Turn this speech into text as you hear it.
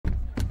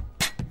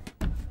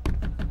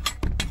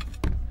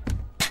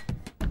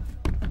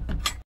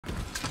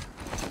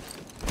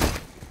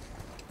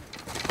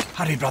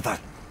Hurry, brother.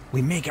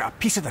 We may get a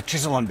piece of the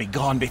chisel and be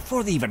gone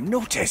before they even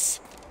notice.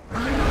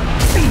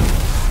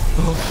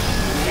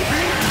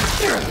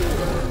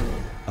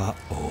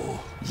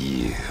 Uh-oh.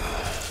 Yeah.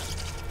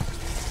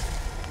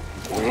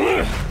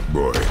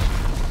 Boy.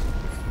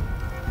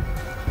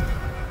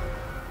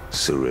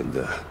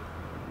 Surrender.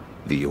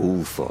 The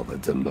All-Father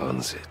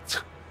demands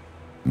it.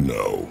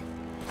 No.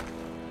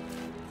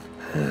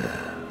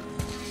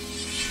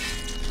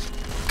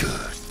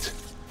 Good.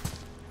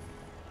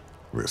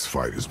 This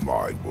fight is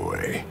mine,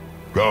 boy.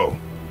 Go.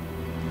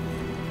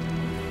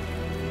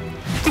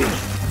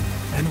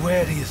 And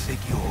where do you think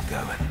you're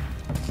going?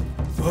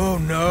 Oh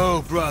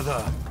no,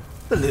 brother.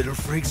 The little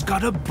freak's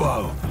got a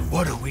bow.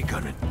 What are we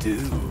gonna do?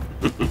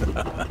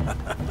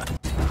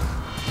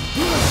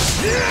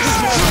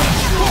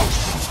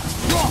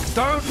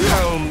 Don't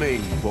tell me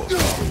what to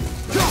do.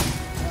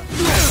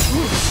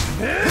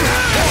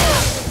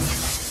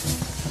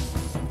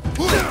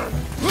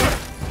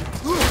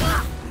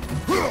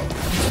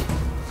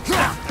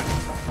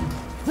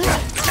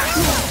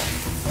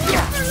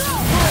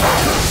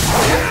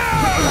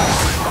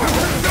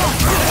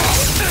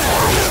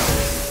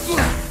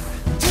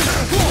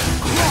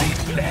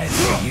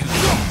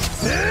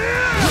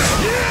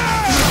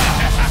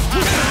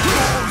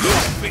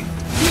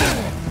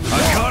 I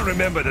can't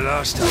remember the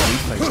last time we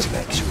faced an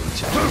actual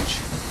challenge.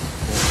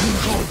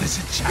 Call this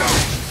a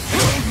challenge.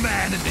 Old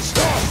man and this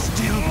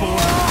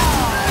stillborn.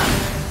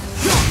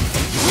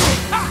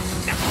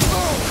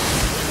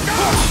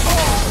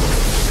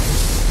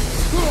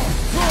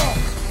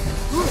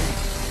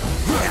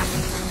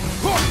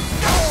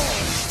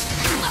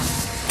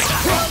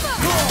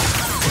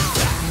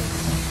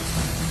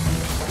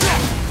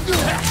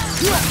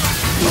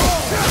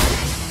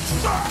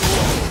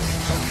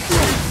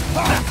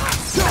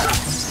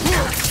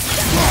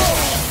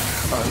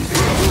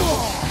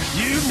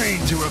 You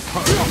mean to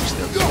oppose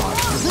the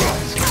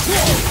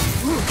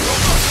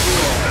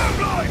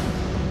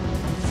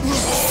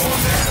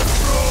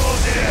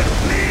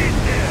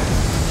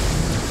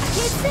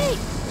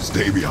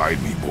Stay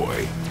behind me,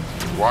 boy.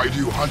 Why do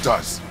you hunt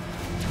us?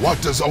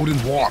 What does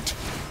Odin want?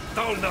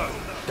 Don't know.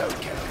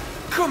 Don't care.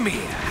 Come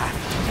here, Happy.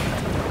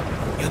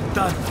 You're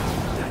done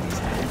now, Daddy's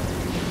hand.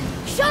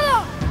 Shut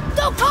up!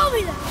 Don't call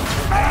me that!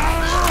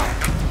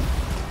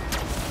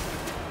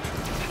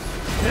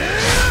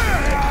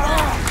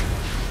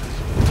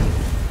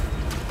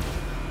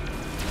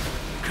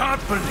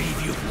 Can't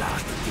believe you've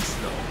lasted this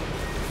long.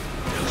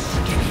 Those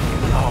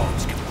skinny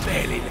arms can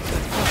barely lift the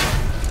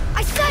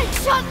I said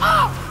shut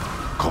up!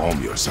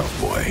 Calm yourself,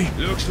 boy.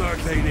 Looks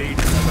like they need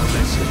another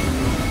lesson.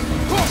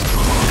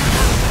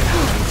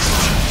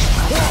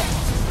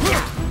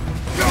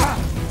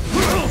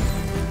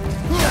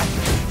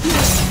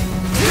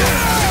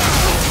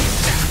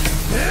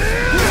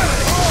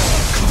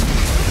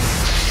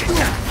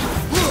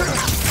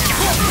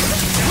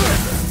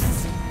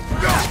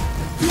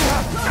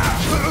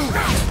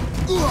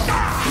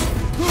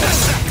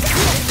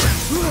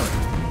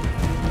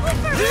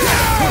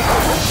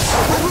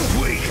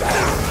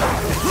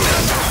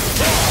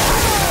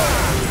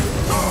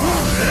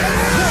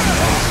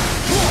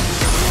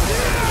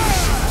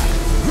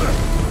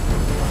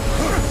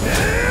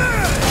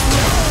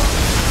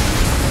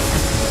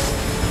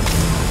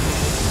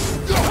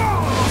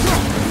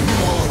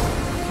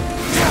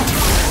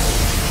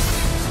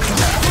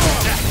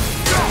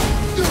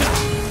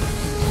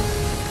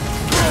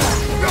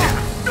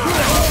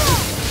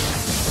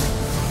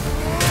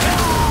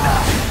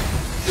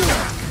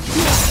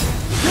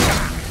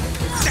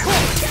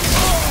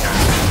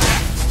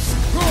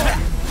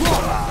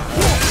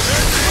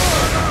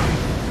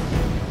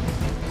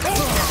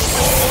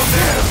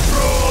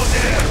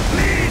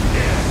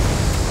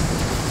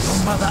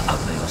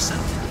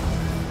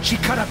 She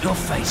cut up your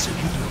face so you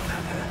look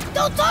at her.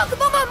 Don't talk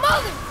about my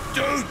mother!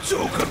 Don't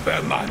talk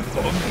about my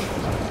mommy.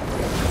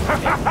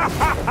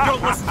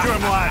 Don't listen to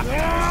him, lad.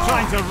 He's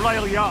trying to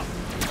rile you up.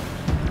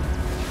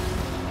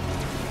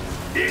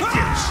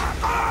 Idiots!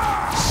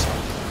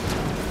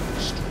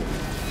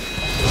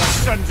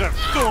 Sons of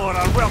Thor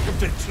are welcome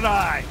to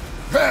try.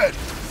 Head!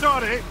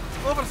 Sorry,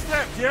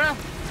 overstepped, yeah?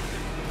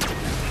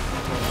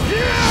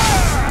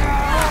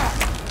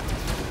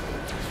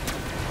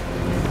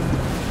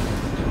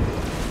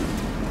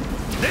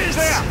 This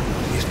There!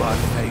 is my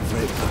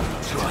favorite.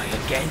 Try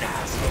again,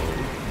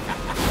 asshole.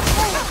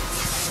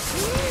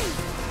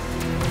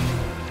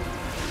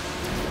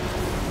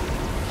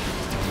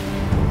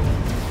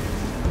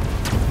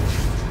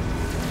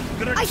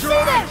 Gonna I see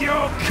drag them!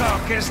 your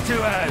carcass to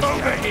us.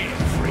 Over here,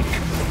 freak.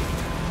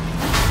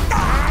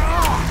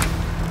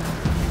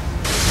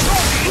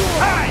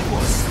 I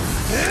was.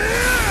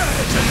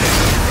 It's a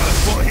little rough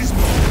for his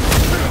mom.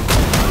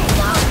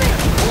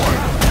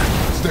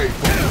 Stay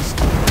focused.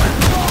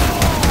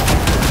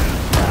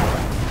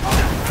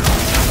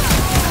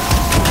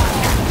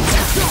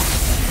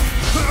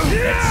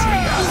 Let's see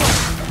how.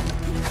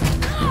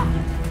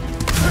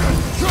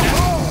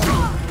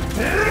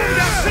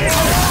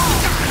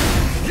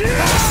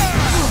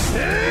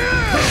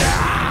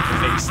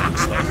 Face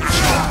looks like a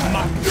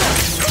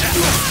chop.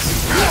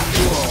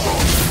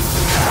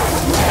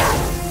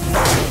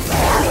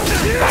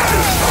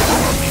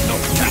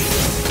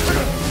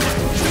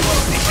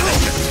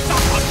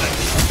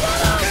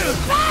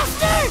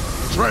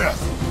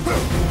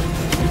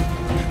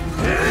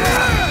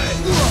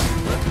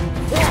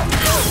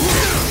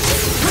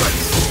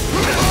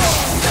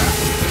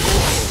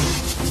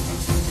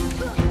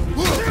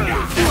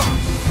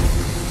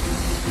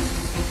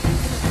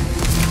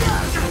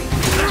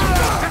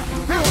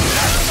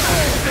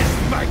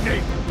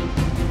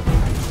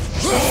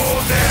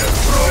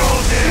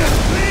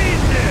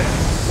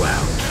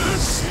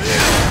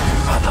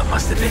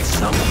 as if it's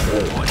some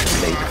horde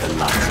made of the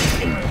last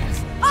timbers.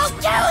 I'll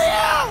kill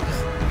you!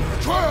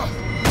 Atreus!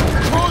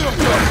 Control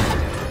yourself!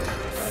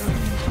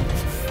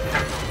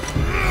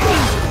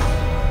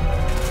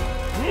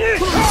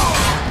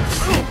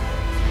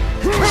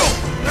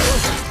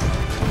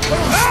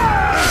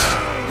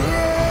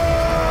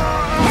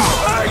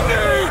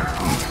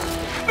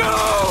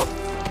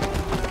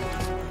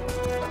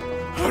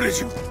 How did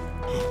you...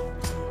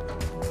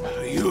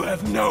 You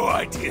have no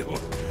idea.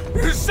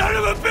 You son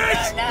of a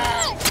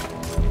bitch!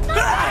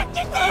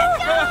 Get this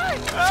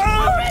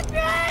guy!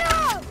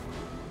 Betrayal!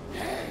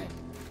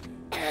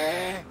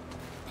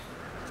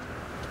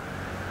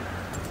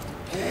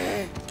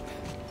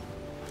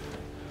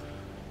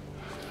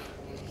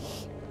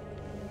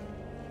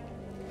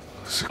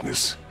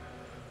 Sickness.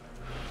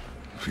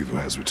 Fever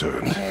has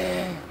returned.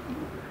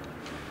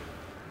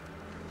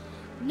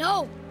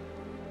 No!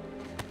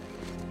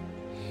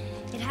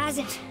 It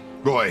hasn't.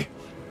 Roy,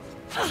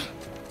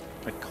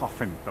 The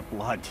coffin, the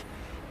blood.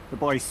 The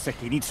boy's sick,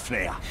 he needs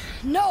Freya.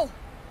 No!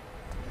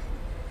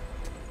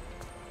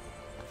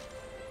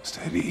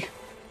 steady.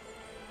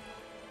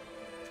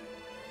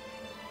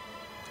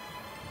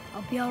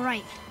 I'll be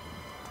alright.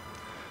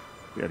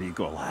 There you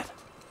go, lad.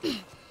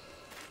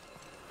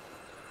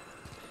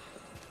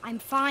 I'm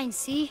fine,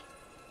 see?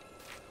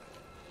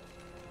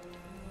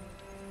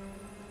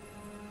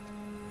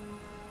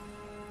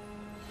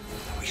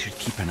 We should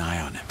keep an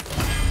eye on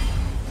him.